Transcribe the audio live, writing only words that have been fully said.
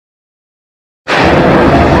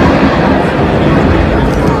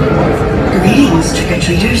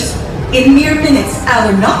In mere minutes,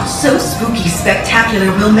 our not-so-spooky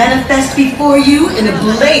spectacular will manifest before you in a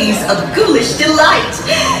blaze of ghoulish delight.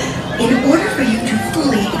 In order for you to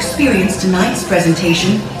fully experience tonight's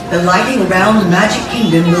presentation, the lighting around the Magic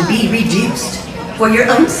Kingdom will be reduced. For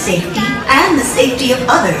your own safety and the safety of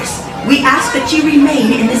others, we ask that you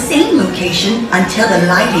remain in the same location until the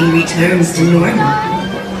lighting returns to normal.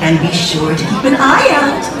 And be sure to keep an eye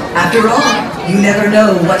out. After all, you never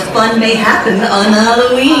know what fun may happen on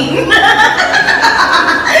Halloween.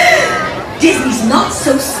 Disney's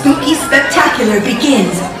Not-So-Spooky Spectacular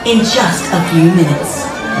begins in just a few minutes.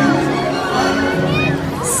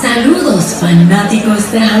 Saludos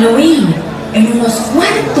fanáticos de Halloween. En unos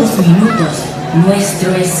cuantos minutos,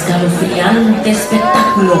 nuestro escalofriante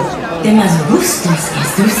espectáculo de más gustos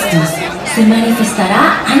que sustos se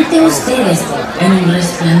manifestará ante ustedes en un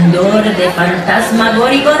resplandor de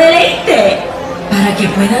fantasmagórico deleite. Para que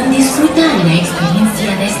puedan disfrutar la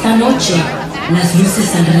experiencia de esta noche, las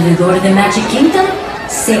luces alrededor de Magic Kingdom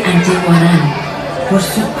se atenuarán. Por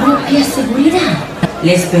su propia seguridad,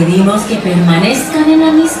 les pedimos que permanezcan en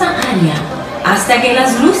la misma área hasta que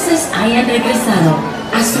las luces hayan regresado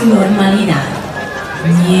a su normalidad.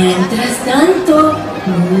 Mientras tanto,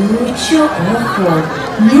 mucho ojo.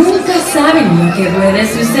 Nunca saben lo que puede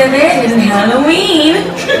suceder en Halloween.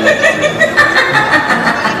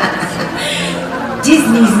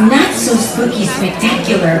 Disney's Not So Spooky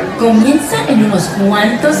Spectacular comienza en unos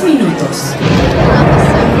cuantos minutos.